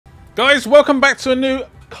Guys, welcome back to a new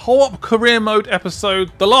co-op career mode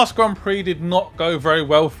episode. The last Grand Prix did not go very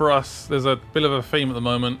well for us. There's a bit of a theme at the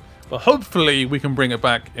moment, but hopefully we can bring it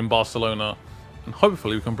back in Barcelona, and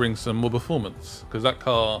hopefully we can bring some more performance, because that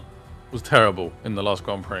car was terrible in the last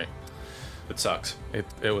Grand Prix. It sucks.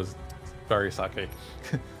 It was very sucky.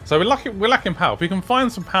 So we're lacking power. If we can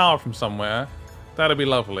find some power from somewhere, that'd be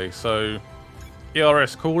lovely. So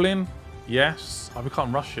ERS cooling, yes. Oh, we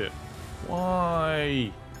can't rush it.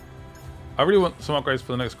 Why? I really want some upgrades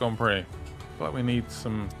for the next Grand Prix. I feel like we need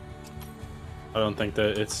some. I don't think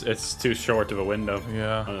that it's too short of a window.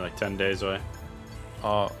 Yeah. Only like 10 days away.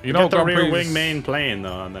 You know, get the Grand rear Prix wing main plane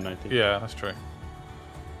though, and then I think. Yeah, that's true.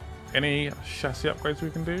 Any chassis upgrades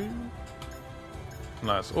we can do?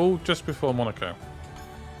 No, it's all just before Monaco.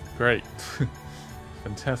 Great.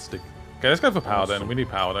 Fantastic. Okay, let's go for power then. We need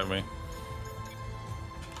power, don't we?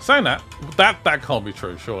 Saying that can't be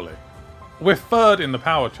true, surely. We're third in the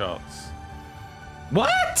power charts.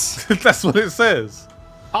 What? That's what it says.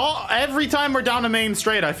 Oh, every time we're down a main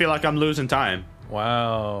straight, I feel like I'm losing time.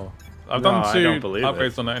 Wow. I've done I two don't believe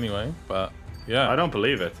upgrades it. on it anyway, but yeah. I don't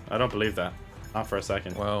believe it. I don't believe that. Not for a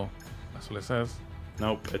second. Well, that's what it says.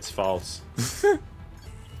 Nope, it's false.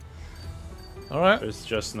 All right. There's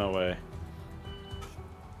just no way.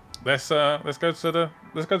 Let's go to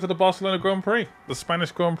the Barcelona Grand Prix, the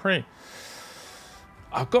Spanish Grand Prix.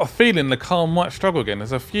 I've got a feeling the car might struggle again.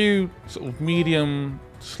 There's a few sort of medium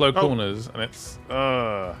slow corners, and it's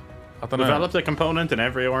I don't know. Developed a component in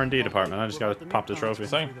every R&D department. I just gotta pop the trophy.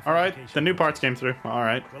 Same. All right, the new parts came through. All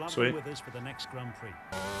right, sweet. Right,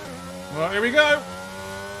 here we go.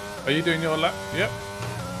 Are you doing your lap? Yep.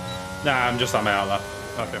 Nah, I'm just on my outlap.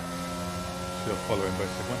 Okay. So you're following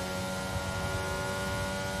basically.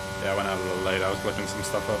 Yeah, I went out a little late. I was looking some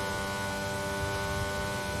stuff up.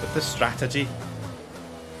 But the strategy.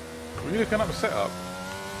 Were you looking up a setup?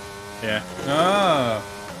 Yeah. Ah.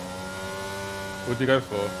 What'd you go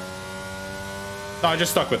for? No, I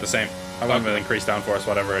just stuck with the same. I went with increased downforce,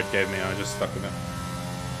 whatever it gave me. I just stuck with it.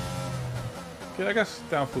 Yeah, I guess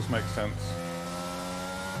downforce makes sense.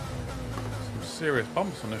 Some serious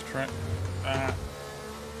bumps on this track. That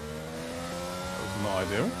was not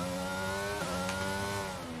ideal.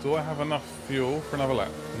 Do I have enough fuel for another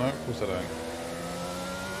lap? No, of course I don't.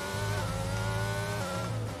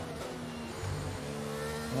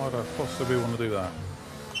 Why would I possibly want to do that?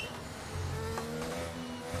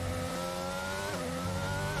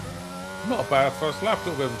 Not a bad first lap, a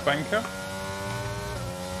little bit of a banker.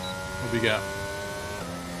 What do we get?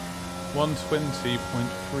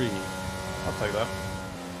 120.3. I'll take that.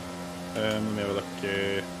 Let me have a look.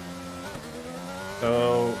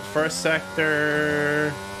 So, first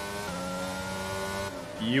sector,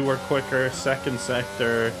 you were quicker. Second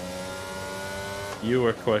sector, you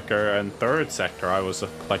were quicker. And third sector, I was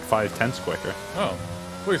like 5/10 quicker. Oh.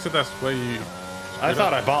 Well, you said that's where you... I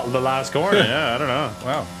thought I bottled the last corner. Yeah, I don't know.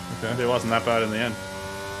 Wow. Okay. Maybe it wasn't that bad in the end.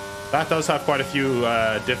 That does have quite a few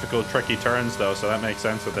difficult, tricky turns, though, so that makes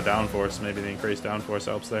sense with the downforce. Maybe the increased downforce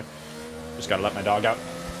helps there. Just gotta let my dog out.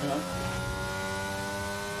 Yeah.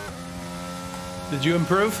 Did you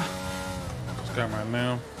improve? Just going around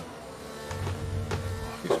now.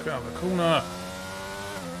 He's got out of the corner.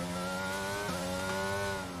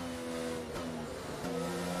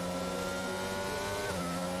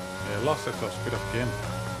 Yeah, last sector I'll speed up again.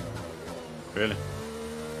 Really?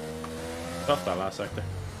 Tough that last sector.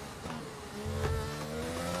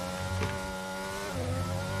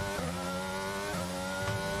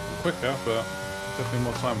 Quicker, but definitely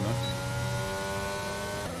more time though.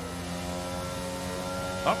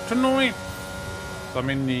 Up to 9th! So I'm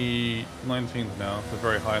in the 19th now, the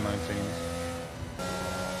very high 19th.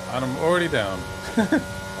 And I'm already down.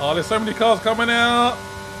 Oh, there's so many cars coming out!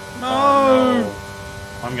 No! Oh, no.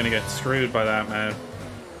 I'm gonna get screwed by that, man.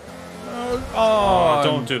 No. Oh,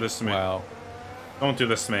 don't do this to me. Wow. Don't do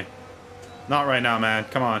this to me. Not right now, man.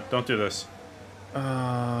 Come on, don't do this.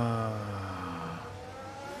 Wow,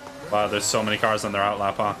 there's so many cars on their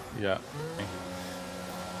outlap, huh? Yeah.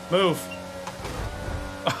 Move!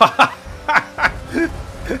 Are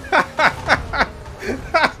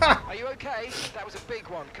you okay? That was a big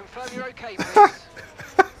one. Confirm you're okay, please.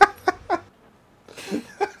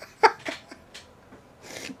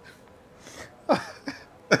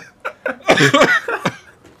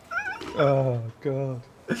 Oh, God.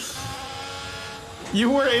 You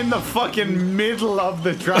were in the fucking middle of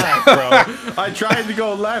the track, bro. I tried to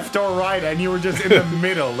go left or right, and you were just in the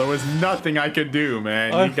middle. There was nothing I could do,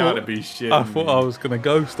 man. You gotta be shitting I thought me. I was going to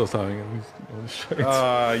ghost or something.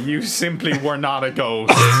 And You simply were not a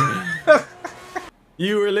ghost.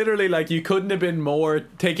 You were literally like, you couldn't have been more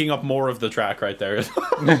taking up more of the track right there.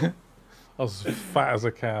 I was fat as a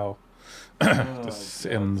cow. Just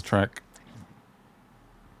sitting on the track.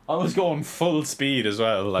 I was going full speed as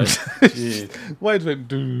well. Like, jeez. Why did it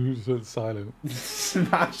do so silent?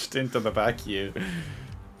 Smashed into the back of you.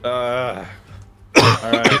 All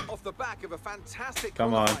right. Off the back of a fantastic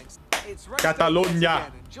Come on. It's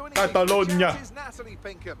Catalonia. Catalonia. Natalie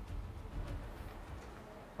Pinkham.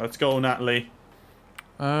 Let's go, Natalie.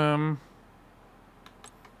 Why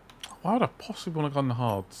would I possibly want to go on the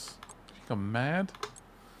hards? Do you think I'm mad?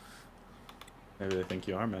 Maybe they think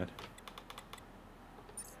you are mad.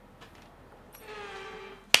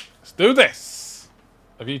 Let's do this!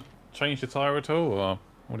 Have you changed your tyre at all, or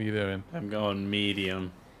what are you doing? I'm going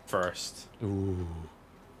medium first. Ooh.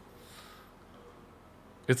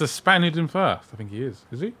 Is the Spaniard in first? I think he is.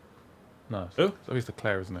 Is he? No. Who? It's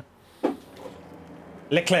Leclerc, isn't it?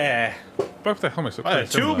 Leclerc. Both their helmets look Oh, pretty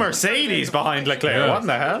two similar. Mercedes behind Leclerc. Yeah. What in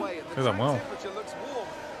the hell? They've done well.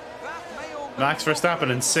 Max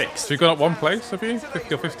Verstappen in 6th. So you got up one place, have you?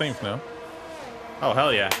 You're 15th now. Oh,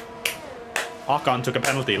 hell yeah. Ocon took a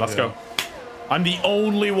penalty. Let's Yeah. go. I'm the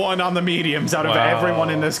only one on the mediums out of everyone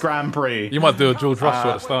in this Grand Prix. You might do a George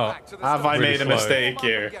Russell at the start. Have I Really made a slow. mistake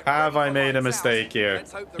here? Have I made a mistake here?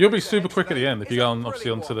 You'll be super quick at the end if you go on,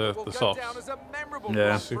 obviously onto the softs.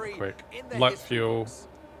 Yeah. Super quick. Light fuel.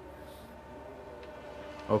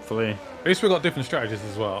 Hopefully. At least we've got different strategies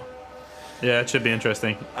as well. Yeah, it should be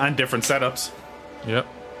interesting. And different setups. Yep.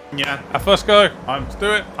 Yeah. Our first go. Let's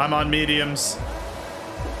do it. I'm on mediums.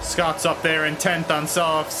 Scott's up there in 10th on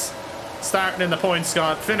softs. Starting in the points,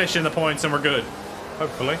 Scott. Finishing the points, and we're good.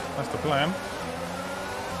 Hopefully. That's the plan.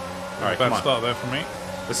 All right, come Bad on. start there for me.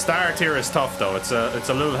 The start here is tough, though. It's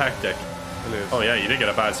a little hectic. It is. Oh, yeah, you did get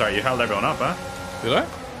a bad start. You held everyone up, huh? Did I?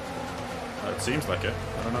 It seems like it.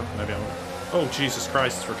 I don't know. Maybe I'm... Oh, Jesus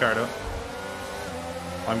Christ, it's Ricardo.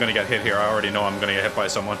 I'm going to get hit here. I already know I'm going to get hit by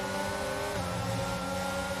someone.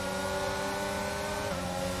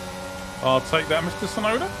 I'll take that, Mr.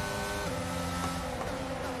 Sonoda.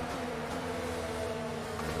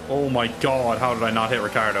 Oh my God, how did I not hit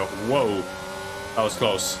Ricardo? Whoa. That was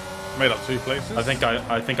close. Made up 2 places. I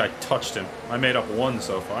think I touched him. I made up 1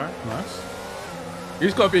 so far. Nice.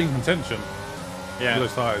 He's got to be in contention. Yeah.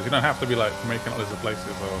 Those tires. You don't have to be like making up loads of places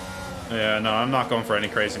or. Yeah, no, I'm not going for any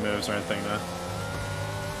crazy moves or anything now.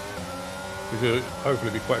 You should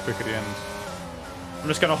hopefully be quite quick at the end. I'm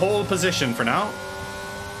just going to hold position for now.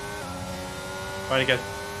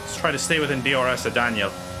 Let's try to stay within DRS of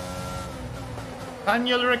Daniel.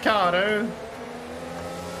 Daniel Ricciardo.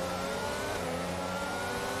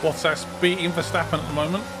 BOTTAS beating Verstappen at the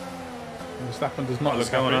moment. Verstappen does not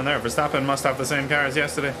What's look going happy. on there? Verstappen must have the same car as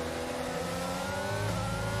yesterday.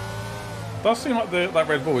 Does seem like that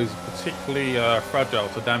Red Bull is particularly fragile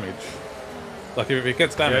to damage. Like if it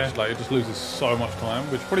gets damaged, Yeah. like it just loses so much time,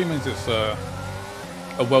 which probably means it's a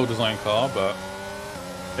well-designed car. But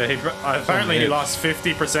Yeah, apparently he lost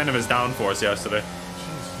 50% of his downforce yesterday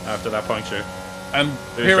after that puncture. and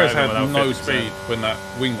He was Perez driving had without no 50%. speed when that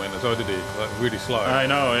wing went as well, did he? Like really slow. I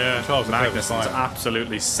know, yeah. Charles Leclerc was Magnussen's fine.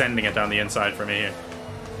 absolutely sending it down the inside for me here.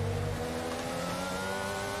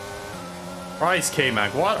 Christ,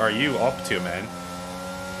 K-Mag, what are you up to, man?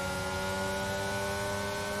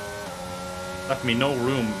 Left me no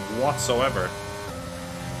room whatsoever.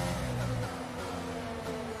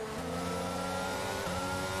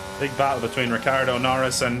 Big battle between Ricardo,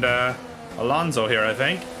 Norris, and Alonso here, I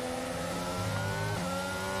think.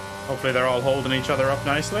 Hopefully they're all holding each other up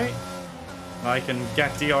nicely. I can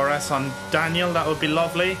get DRS on Daniel. That would be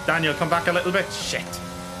lovely. Daniel, come back a little bit. Shit.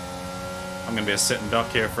 I'm going to be a sitting duck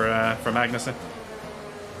here for Magnussen.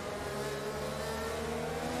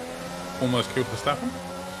 Almost killed Verstappen.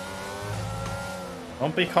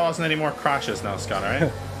 Don't be causing any more crashes now, Scott,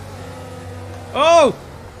 alright? Oh!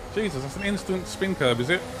 Jesus, that's an instant spin curb, is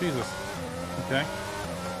it? Jesus. Okay.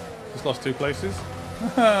 Just lost 2 places.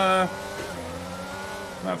 That's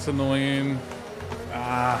annoying.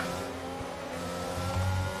 Ah.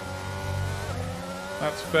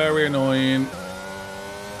 That's very annoying.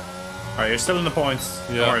 Alright, you're still in the points.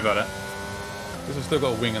 Yeah. Don't worry about it. This has still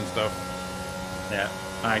got a wing and stuff. Yeah.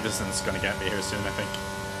 Magnussen's going to get me here soon, I think.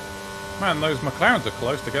 Man, those McLarens are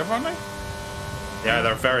close together, aren't they? Yeah,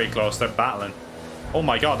 they're very close. They're battling. Oh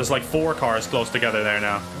my god, there's like 4 cars close together there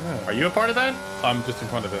now. Yeah. Are you a part of that? I'm just in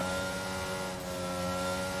front of it.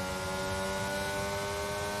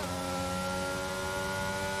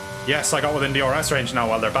 Yes, I got within DRS range now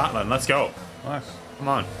while they're battling. Let's go. Nice. Come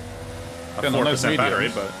on. A Getting on those 4% battery,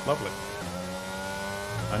 mediums. but Lovely.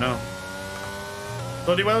 I know.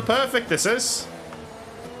 Bloody well perfect this is.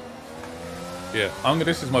 Yeah,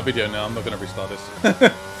 this is my video now. I'm not going to restart this.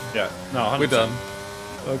 Yeah, no, 100%. We're done.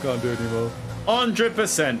 I can't do it anymore.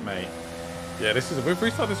 100%, mate. Yeah, we've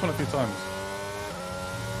restarted this one a few times.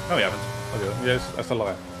 No, we haven't. Okay. Yes, that's a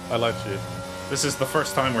lie. I lied to you. This is the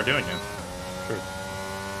first time we're doing it. True.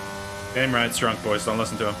 Game Ride's drunk, boys. Don't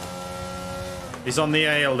listen to him. He's on the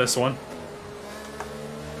AL, this one.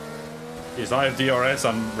 He's I have DRS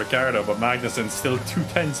on Ricardo, but Magnussen's still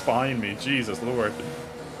 2/10 behind me. Jesus Lord.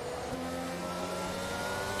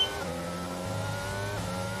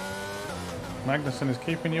 Magnussen is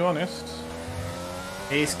keeping you honest.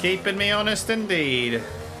 He's keeping me honest indeed.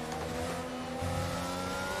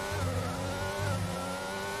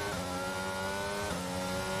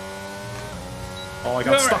 Oh, I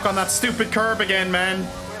got stuck on that stupid curb again, man.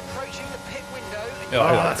 We're approaching the pit window. And Yeah,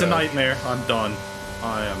 Oh, that's a nightmare. I'm done.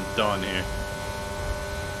 I am done here.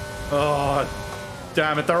 Oh,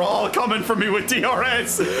 damn it. They're all coming for me with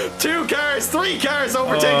DRS. 2 cars, 3 cars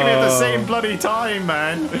overtaking me at the same bloody time,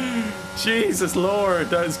 man. Jesus Lord,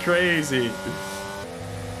 that is crazy.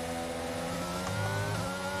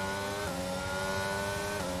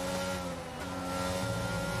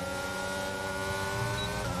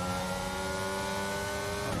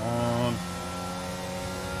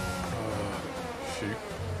 Shoot.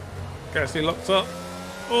 Gasly locked up.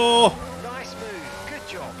 Oh, nice move. Good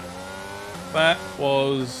job. that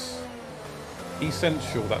was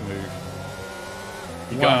essential, that move.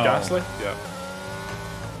 You got Gasly? Yeah.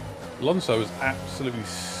 Alonso was absolutely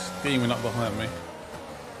steaming up behind me.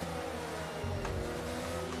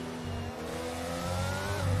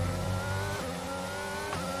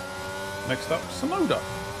 Next up, Sonoda.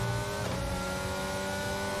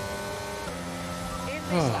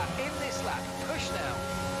 In this lap. Push now.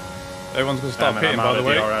 Everyone's going to start Damn it, pitting, I'm by out the of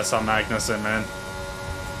way. DRS on Magnussen, man.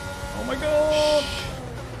 Oh my god!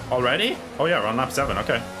 Already? Oh yeah, we're on lap 7,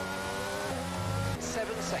 okay.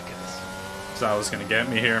 7 seconds. So that was gonna get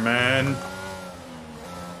me here, man.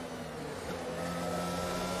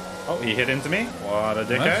 Oh, he hit into me? What a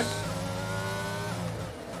dickhead. Nice.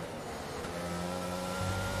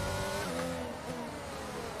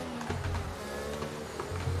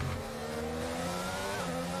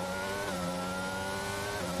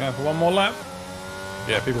 Going for one more lap.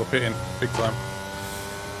 Yeah, people are pitting big time.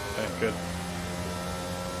 Okay, good.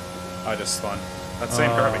 I just spun. That same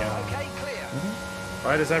curve again. Okay, clear.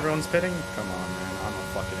 Why does everyone's pitting? Come on, man. I'm a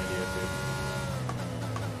fucking idiot, dude.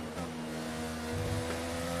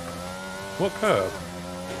 What curve?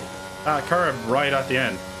 Curve right at the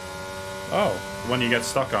end. Oh, When you get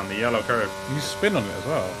stuck on the yellow curve. you spin on it as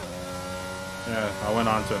well. Yeah, I went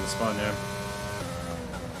on to it and spun, yeah.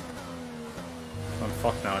 I'm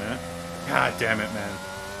fucked now, yeah? God damn it, man.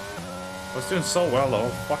 I was doing so well the whole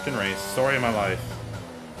fucking race. Story of my life.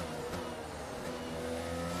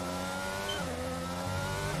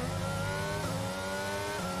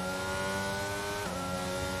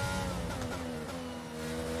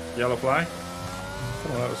 Yellow flag. I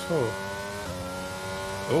don't know what that was for.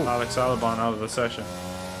 Oh, Alex Albon out of the session.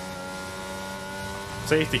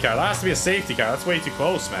 Safety car. That has to be a safety car. That's way too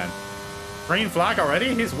close, man. Green flag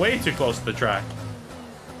already? He's way too close to the track.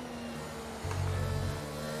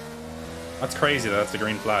 That's crazy that that's the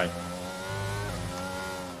green flag.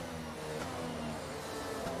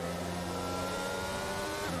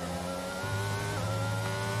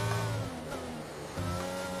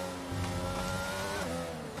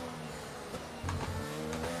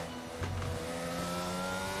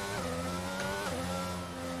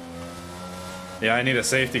 Yeah, I need a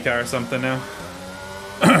safety car or something now.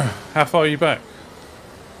 how far are you back?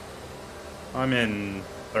 I'm in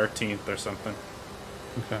 13th or something.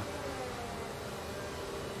 Okay.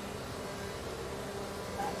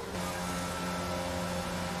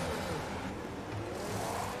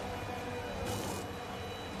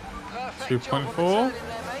 Perfect 2.4. job on the turn in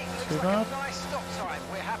there, mate. Looks Too like bad. a nice stop time.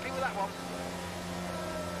 We're happy with that one.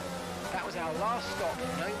 That was our last stop.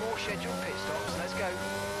 No more scheduled pit stops. Let's go.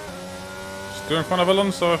 Just go in front of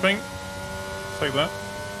Alonso, I think. Take that.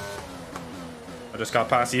 I just got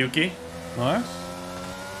past Yuki. Nice.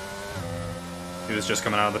 He was just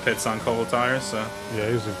coming out of the pits on cold tires, so... Yeah,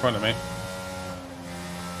 he was in front of me.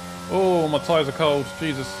 Oh, my tyres are cold.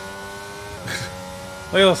 Jesus.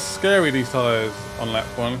 They are scary, these tyres, on lap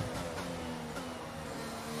 1.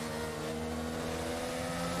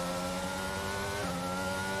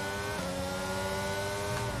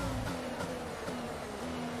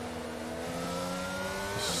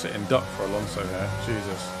 Sitting duck for Alonso here.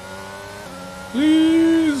 Jesus.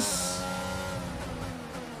 Please!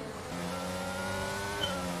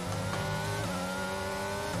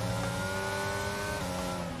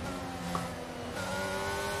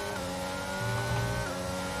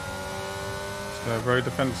 They're very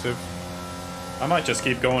defensive. I might just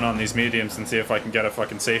keep going on these mediums and see if I can get a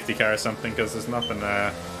fucking safety car or something, because there's nothing,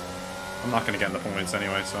 I'm not going to get in the points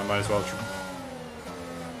anyway, so I might as well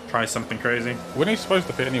try something crazy. When are you supposed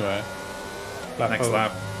to fit anyway? Next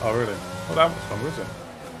lap. Oh, really? Well, that was fun, was it?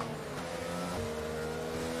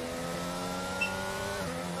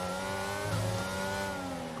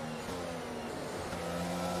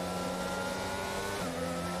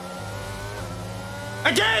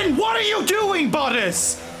 Again, what are you doing,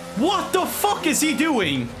 Bottas? What the fuck is he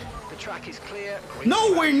doing? The track is clear.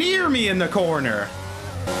 Nowhere near me in the corner.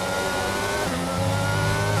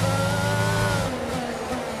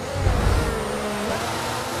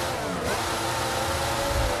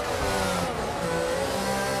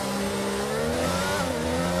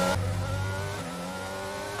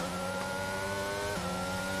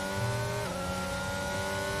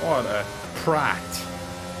 What a prat.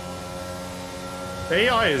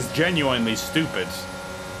 AI is genuinely stupid.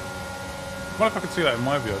 I wonder if I could see that in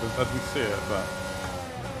my view. I didn't see it, but...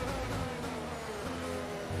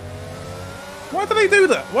 Why do they do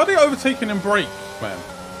that? Why are they overtaking and brake, man?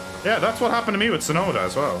 Yeah, that's what happened to me with Sonoda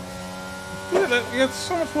as well. Yeah, you had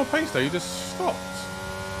so much more pace there, you just stopped.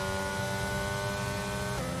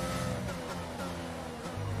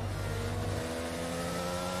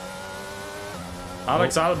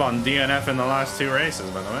 Alex Albon DNF in the last 2 races,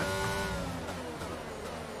 by the way.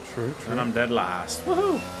 True. And I'm dead last.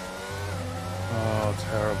 Woohoo! Oh,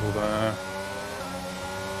 terrible there.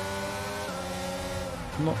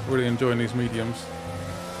 I'm not really enjoying these mediums.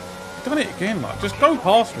 You've done it again, like, just go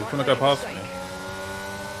past me if you want to go past me.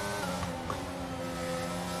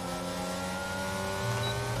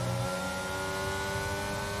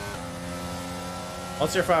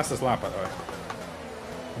 What's your fastest lap, by the way?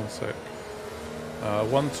 1 sec.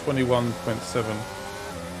 121.7.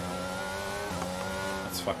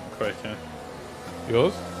 That's fucking quick, yeah.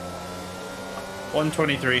 Yours?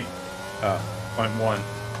 123.1.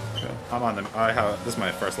 Yeah. I'm on them. This is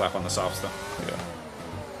my first lap on the soft stuff. Yeah.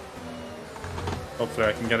 Hopefully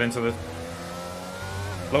I can get into the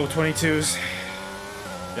low 22s.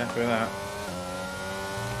 Get through that.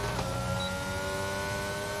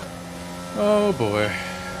 Oh boy.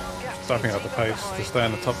 Stepping up the pace to stay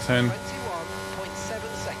in the top 10. 21.7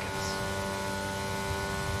 seconds.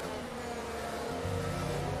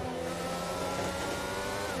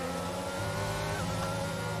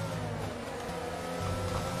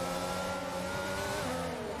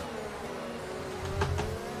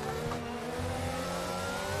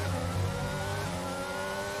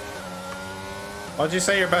 What did you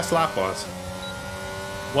say your best lap was?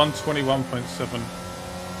 121.7.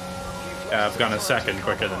 Yeah, I've gone a second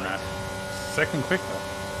quicker than that. Second quicker.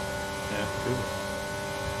 Yeah.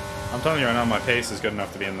 I'm telling you right now, my pace is good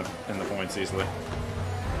enough to be in the points easily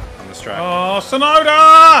on this track. Oh,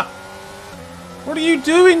 Sonoda! What are you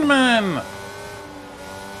doing, man?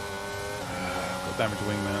 Got damaged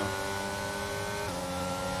wing now.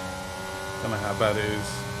 Don't know how bad it is.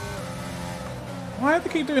 Why do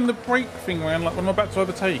they keep doing the brake thing, man? Like when I'm about to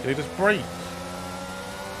overtake, they just brake.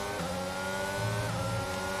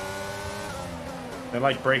 They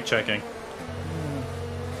like brake checking.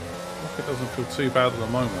 Look, it doesn't feel too bad at the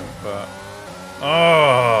moment, but...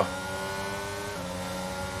 Oh!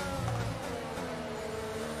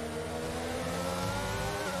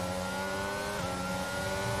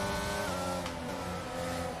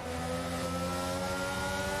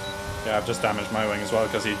 Yeah, I've just damaged my wing as well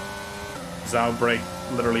because Zhao braked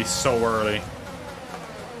literally so early.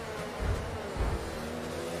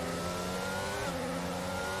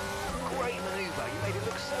 Great maneuver. You made it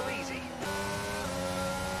look so easy.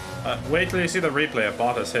 Wait till you see the replay of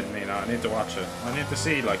Bottas hitting me now. I need to watch it. I need to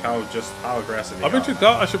see like how aggressive he I've been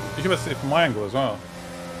got. I should have seen it from my angle as well.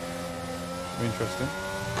 Be interesting.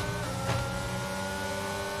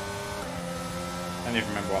 I don't even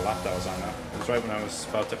remember what lap that was on now. It was right when I was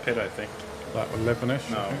about to pit, I think. Like 11-ish?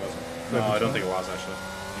 No, it wasn't. No, I don't think it was actually. I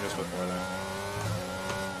think it was before that.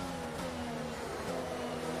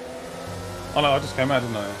 Oh no, I just came out,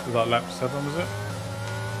 didn't I? It was like lap 7, was it?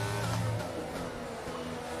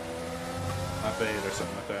 Lap 8 or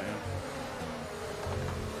something like that, yeah.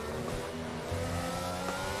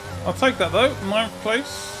 I'll take that though, 9th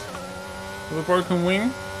place. With a broken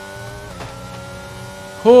wing.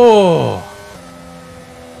 Oh!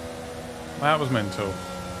 That was mental.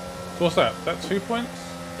 What's that? Is that 2 points?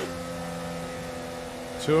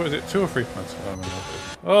 2, is it 2 or 3 points? I don't remember.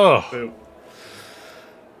 Oh! Boo.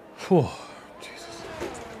 Whew. Jesus.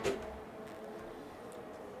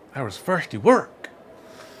 That was thirsty work.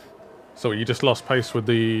 So you just lost pace with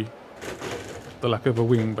the lack of a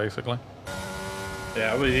wing, basically.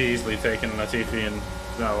 Yeah, I would easily taken Latifi and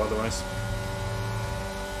no otherwise.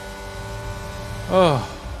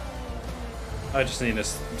 Oh. I just need to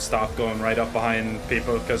stop going right up behind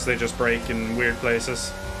people because they just brake in weird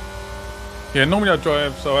places. Yeah, normally I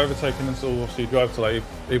drive, so overtaking and so obviously drive to like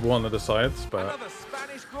either one of the sides, but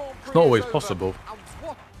it's not always possible.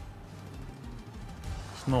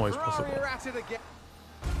 It's not always possible.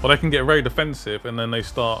 Well, they can get very defensive and then they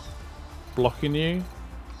start blocking you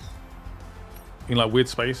in like weird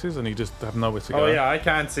spaces and you just have nowhere to go. Oh yeah, I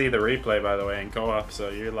can't see the replay by the way in co-op, so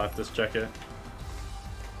you'll have to check it.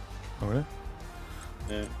 Oh really?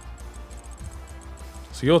 Yeah.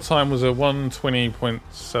 So your time was a 1:20.7.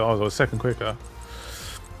 I was a second quicker.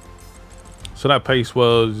 So that pace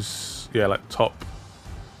was, yeah, like top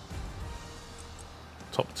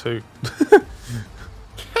 2.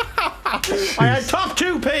 I had top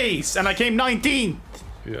 2 pace and I came 19th.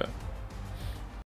 Yeah.